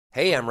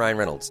Hey, I'm Ryan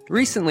Reynolds.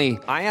 Recently,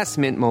 I asked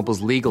Mint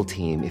Mobile's legal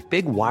team if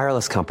big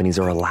wireless companies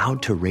are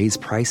allowed to raise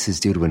prices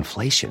due to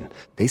inflation.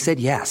 They said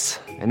yes.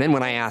 And then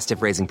when I asked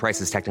if raising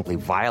prices technically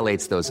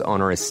violates those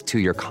onerous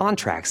two-year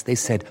contracts, they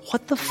said,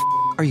 "What the f***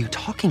 are you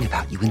talking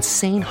about, you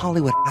insane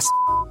Hollywood ass?"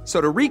 So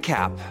to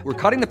recap, we're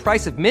cutting the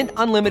price of Mint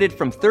Unlimited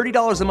from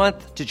 $30 a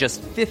month to just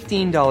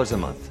 $15 a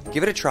month.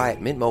 Give it a try at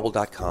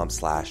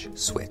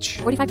mintmobile.com/switch.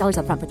 $45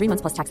 up front for 3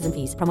 months plus taxes and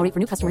fees. Promo rate for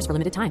new customers for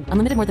limited time.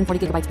 Unlimited more than 40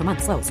 gigabytes per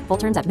month. Slows full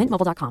terms at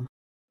mintmobile.com.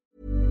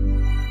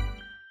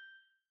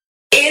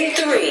 In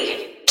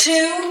 3,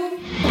 2,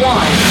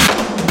 1.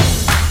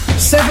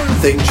 7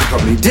 things you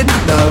probably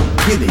didn't know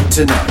you need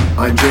to know.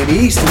 I'm Jamie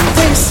East, and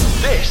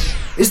this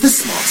is the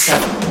Smart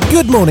 7.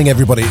 Good morning,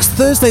 everybody. It's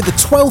Thursday, the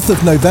 12th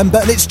of November,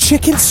 and it's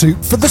Chicken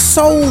Soup for the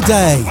Soul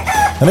Day.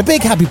 And a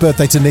big happy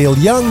birthday to Neil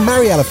Young,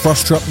 Mariella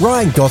Frostrup,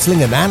 Ryan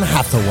Gosling, and Anne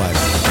Hathaway.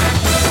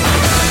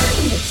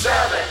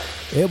 7.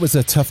 It was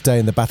a tough day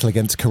in the battle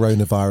against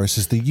coronavirus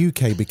as the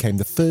UK became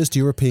the first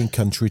European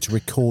country to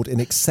record in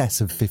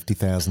excess of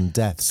 50,000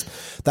 deaths.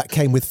 That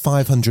came with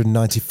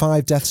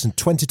 595 deaths and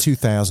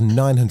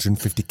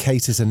 22,950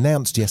 cases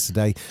announced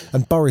yesterday.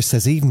 And Boris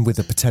says even with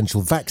a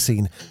potential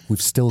vaccine,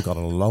 we've still got a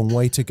long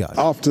way to go.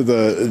 After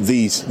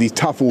these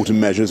tough autumn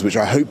measures, which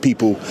I hope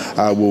people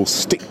will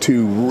stick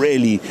to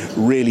really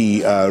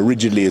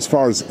rigidly as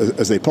far as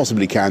they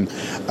possibly can,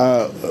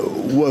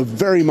 we're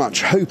very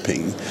much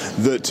hoping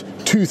that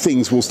 2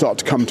 things will start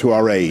to come to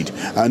our aid.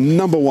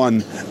 Number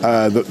one,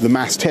 the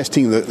mass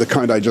testing, the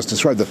kind I just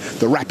described,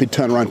 the rapid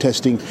turnaround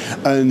testing,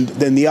 and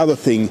then the other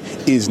thing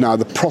is now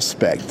the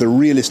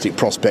realistic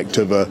prospect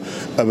of a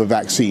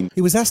vaccine.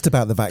 He was asked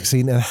about the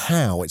vaccine and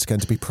how it's going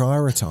to be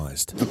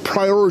prioritised. The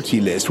priority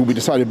list will be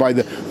decided by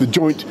the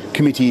Joint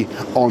Committee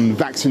on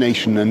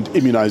Vaccination and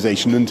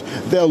Immunisation, and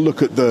they'll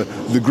look at the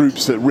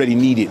groups that really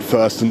need it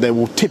first, and there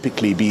will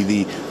typically be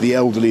the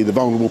elderly, the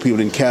vulnerable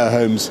people in care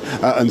homes,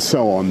 and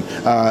so on,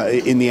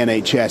 in the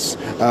NHS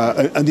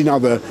and in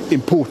other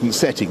important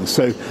settings.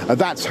 So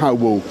that's how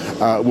we'll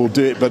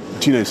do it. But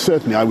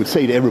certainly I would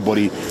say to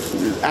everybody,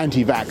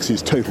 Anti Vax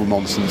is total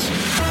nonsense.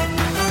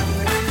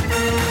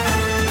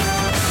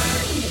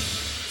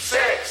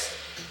 6.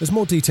 As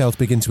more details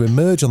begin to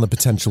emerge on the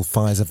potential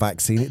Pfizer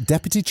vaccine,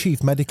 Deputy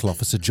Chief Medical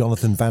Officer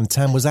Jonathan Van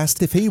Tam was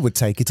asked if he would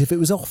take it if it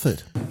was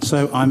offered.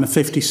 So I'm a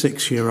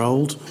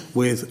 56-year-old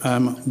with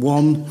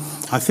one,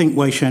 I think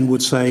Wei Shen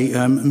would say,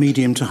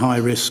 medium to high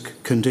risk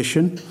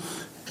condition.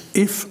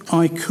 If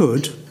I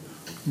could,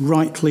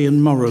 rightly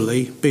and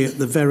morally, be at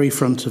the very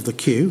front of the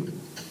queue,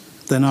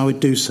 then I would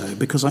do so,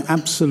 because I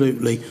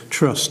absolutely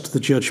trust the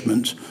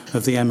judgment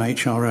of the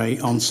MHRA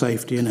on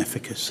safety and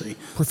efficacy.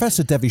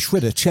 Professor Devi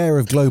Shridhar, Chair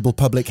of Global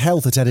Public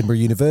Health at Edinburgh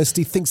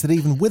University, thinks that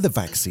even with a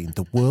vaccine,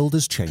 the world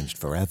has changed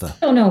forever.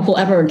 I don't know if we'll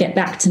ever get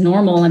back to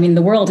normal. I mean,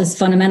 the world has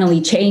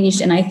fundamentally changed,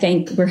 and I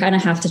think we're going to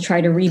have to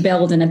try to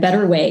rebuild in a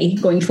better way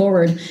going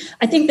forward.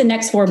 I think the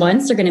next 4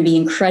 months are going to be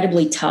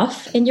incredibly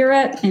tough in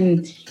Europe,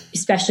 and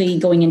especially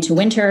going into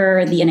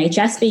winter, the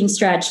NHS being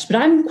stretched. But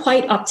I'm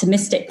quite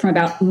optimistic from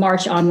about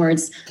March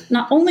onwards,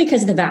 not only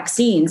because of the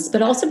vaccines,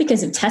 but also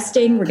because of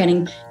testing. We're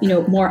getting,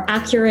 more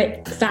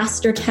accurate,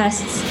 faster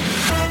tests.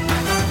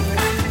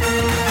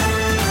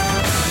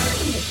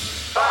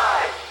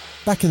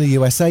 5. Back in the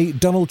USA,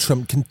 Donald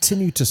Trump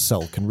continued to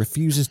sulk and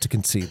refuses to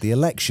concede the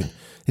election.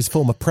 His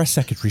former press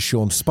secretary,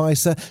 Sean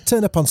Spicer,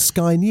 turned up on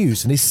Sky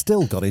News and he's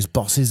still got his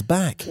boss's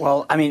back.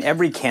 Well, I mean,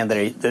 every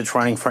candidate that's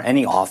running for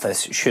any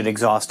office should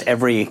exhaust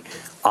every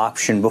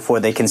option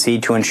before they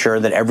concede to ensure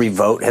that every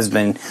vote has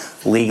been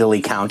legally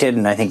counted.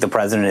 And I think the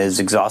president is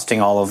exhausting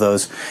all of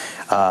those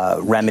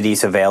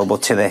remedies available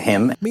to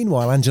him.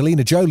 Meanwhile,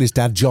 Angelina Jolie's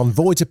dad, John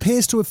Voight,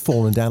 appears to have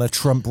fallen down a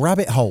Trump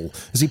rabbit hole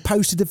as he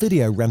posted a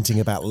video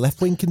ranting about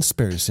left-wing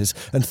conspiracies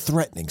and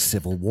threatening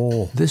civil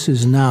war. This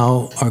is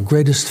now our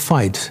greatest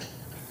fight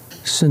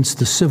since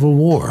the Civil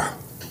War.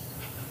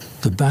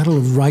 The battle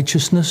of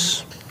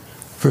righteousness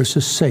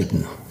versus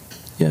Satan.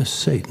 Yes,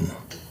 Satan.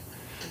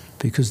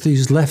 Because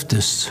these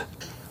leftists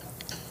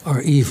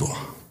are evil.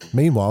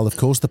 Meanwhile, of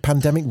course, the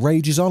pandemic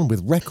rages on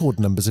with record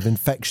numbers of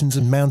infections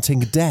and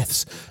mounting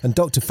deaths. And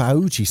Dr.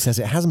 Fauci says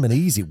it hasn't been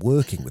easy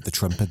working with the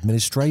Trump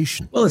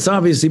administration. Well, it's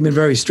obviously been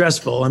very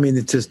stressful. I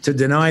mean, to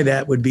deny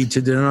that would be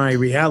to deny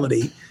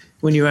reality.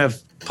 When you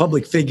have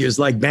public figures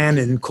like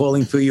Bannon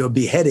calling for your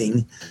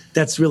beheading,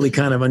 that's really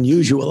kind of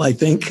unusual, I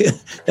think.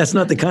 That's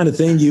not the kind of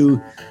thing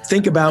you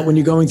think about when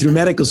you're going through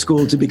medical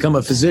school to become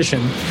a physician.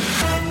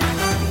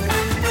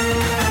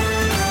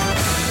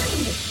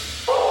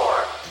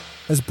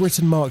 As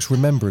Britain marks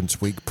Remembrance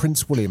Week,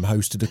 Prince William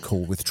hosted a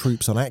call with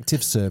troops on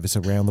active service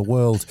around the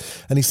world,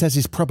 and he says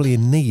he's probably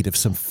in need of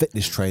some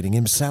fitness training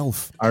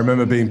himself. I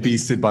remember being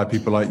beasted by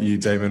people like you,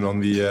 Damon, on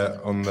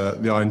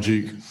the Iron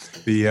Duke.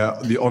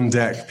 The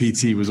on-deck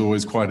PT was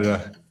always quite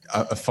a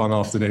fun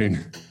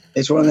afternoon.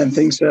 It's one of them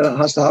things that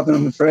has to happen,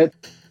 I'm afraid.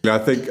 I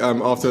think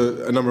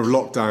after a number of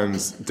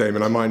lockdowns,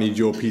 Damon, I might need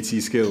your PT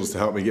skills to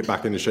help me get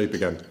back into shape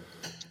again.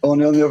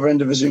 Only on the other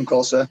end of a Zoom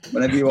call, sir,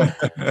 whenever you want.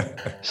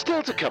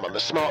 Still to come on the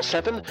Smart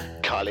 7,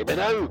 Kylie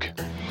Minogue.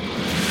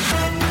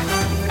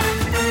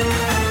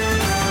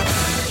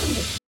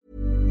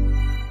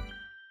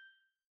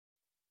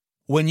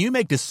 When you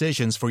make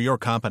decisions for your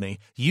company,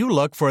 you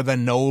look for the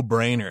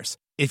no-brainers.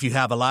 If you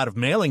have a lot of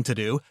mailing to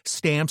do,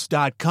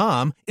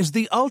 Stamps.com is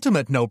the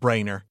ultimate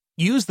no-brainer.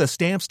 Use the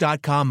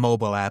Stamps.com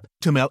mobile app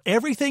to mail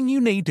everything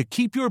you need to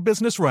keep your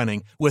business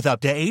running with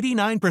up to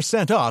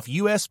 89% off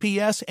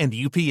USPS and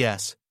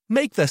UPS.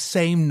 Make the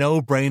same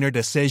no-brainer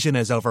decision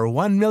as over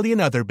 1 million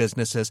other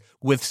businesses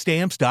with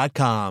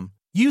Stamps.com.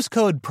 Use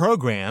code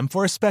PROGRAM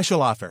for a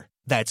special offer.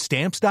 That's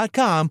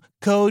Stamps.com,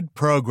 code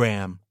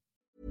PROGRAM.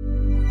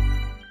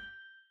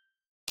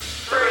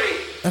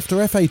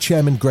 After FA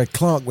Chairman Greg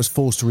Clark was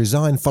forced to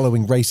resign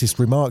following racist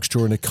remarks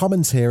during a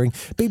Commons hearing,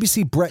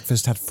 BBC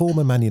Breakfast had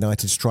former Man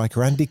United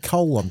striker Andy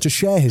Cole on to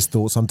share his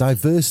thoughts on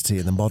diversity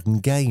in the modern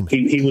game.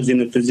 He was in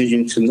a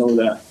position to know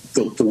that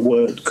the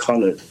word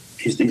coloured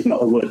is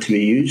not a word to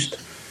be used,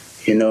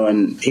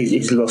 and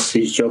he's lost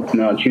his job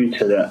now due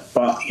to that.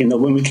 But,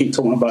 when we keep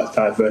talking about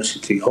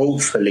diversity,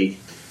 hopefully,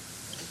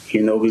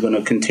 we're going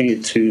to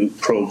continue to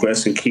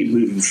progress and keep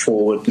moving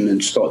forward and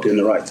then start doing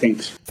the right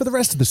things. For the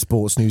rest of the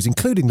sports news,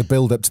 including the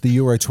build-up to the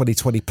Euro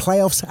 2020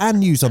 playoffs and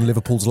news on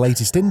Liverpool's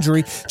latest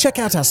injury, check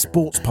out our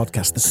sports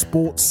podcast, The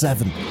Sport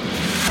 7.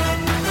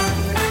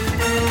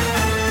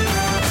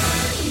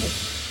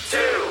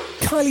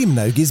 Kylie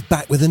Minogue is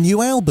back with a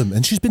new album,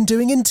 and she's been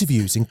doing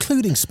interviews,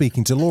 including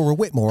speaking to Laura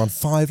Whitmore on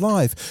 5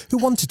 Live, who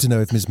wanted to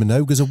know if Ms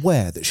Minogue is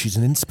aware that she's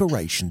an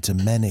inspiration to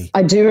many.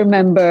 I do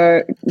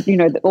remember,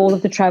 all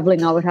of the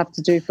travelling I would have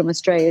to do from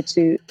Australia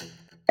to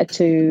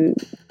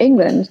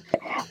England,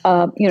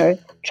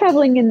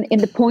 travelling in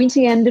the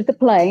pointy end of the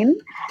plane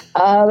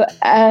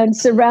and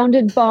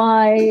surrounded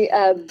by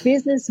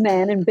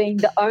businessmen and being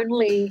the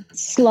only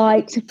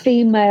slight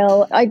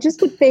female. I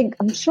just would think,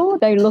 I'm sure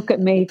they look at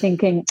me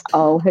thinking,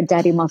 oh, her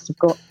daddy must have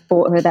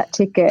bought her that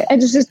ticket.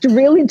 And it's just a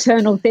real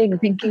internal thing,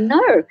 thinking,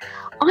 no,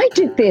 I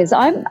did this.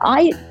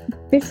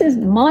 This is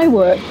my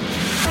work.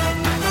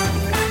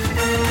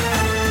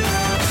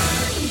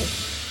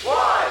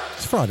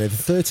 It's Friday the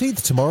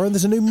 13th tomorrow, and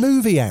there's a new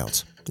movie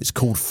out. It's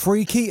called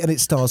Freaky, and it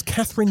stars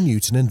Catherine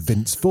Newton and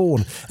Vince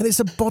Vaughn, and it's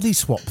a body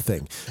swap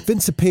thing.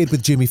 Vince appeared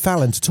with Jimmy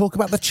Fallon to talk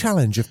about the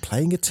challenge of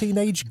playing a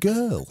teenage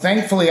girl.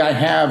 Thankfully, I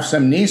have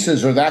some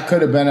nieces, or that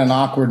could have been an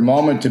awkward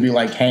moment to be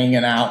like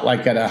hanging out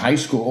like at a high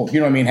school. You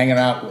know what I mean? Hanging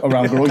out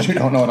around girls you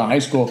don't know at a high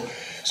school.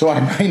 So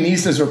my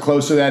nieces are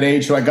close to that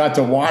age, so I got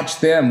to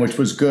watch them, which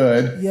was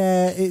good.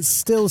 Yeah, it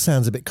still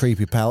sounds a bit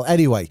creepy, pal.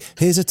 Anyway,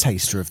 here's a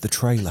taster of the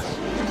trailer.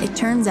 It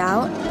turns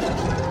out...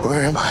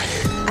 Where am I?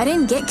 I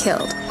didn't get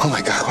killed. Oh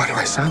my God, why do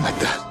I sound like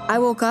that? I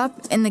woke up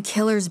in the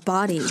killer's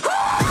body. The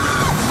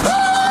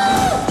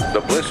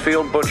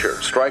Blissfield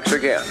Butcher strikes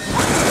again.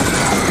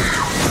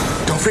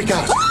 Don't freak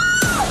out.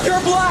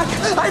 You're black!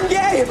 I'm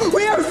gay!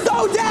 We are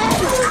so dead!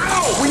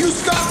 Ow! Will you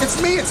stop?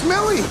 It's me, it's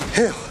Millie!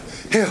 Hail,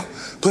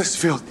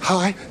 Blissfield,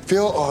 high,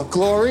 feel our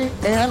glory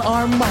and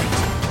our might.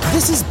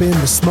 This has been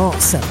The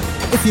Smart 7.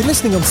 If you're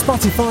listening on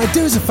Spotify,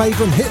 do us a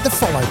favour and hit the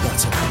follow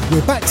button.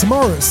 We're back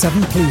tomorrow at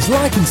 7. Please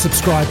like and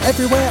subscribe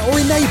everywhere or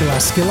enable our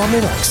skill on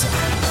Alexa.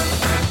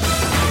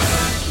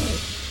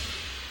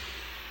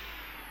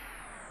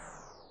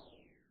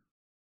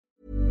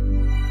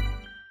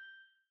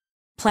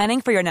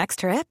 Planning for your next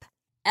trip?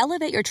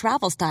 Elevate your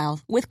travel style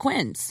with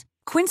Quince.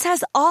 Quince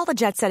has all the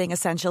jet-setting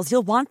essentials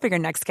you'll want for your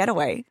next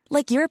getaway,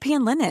 like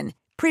European linen,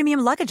 premium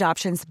luggage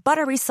options,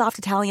 buttery soft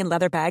Italian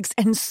leather bags,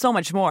 and so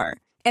much more.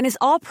 And is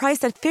all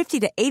priced at 50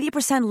 to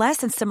 80% less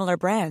than similar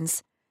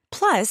brands.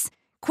 Plus,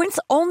 Quince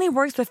only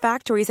works with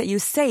factories that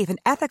use safe and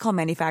ethical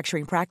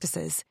manufacturing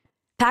practices.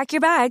 Pack your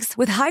bags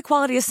with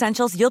high-quality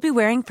essentials you'll be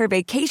wearing for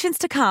vacations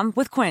to come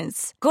with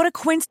Quince. Go to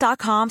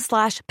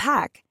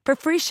quince.com/pack for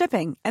free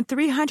shipping and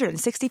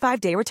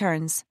 365-day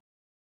returns.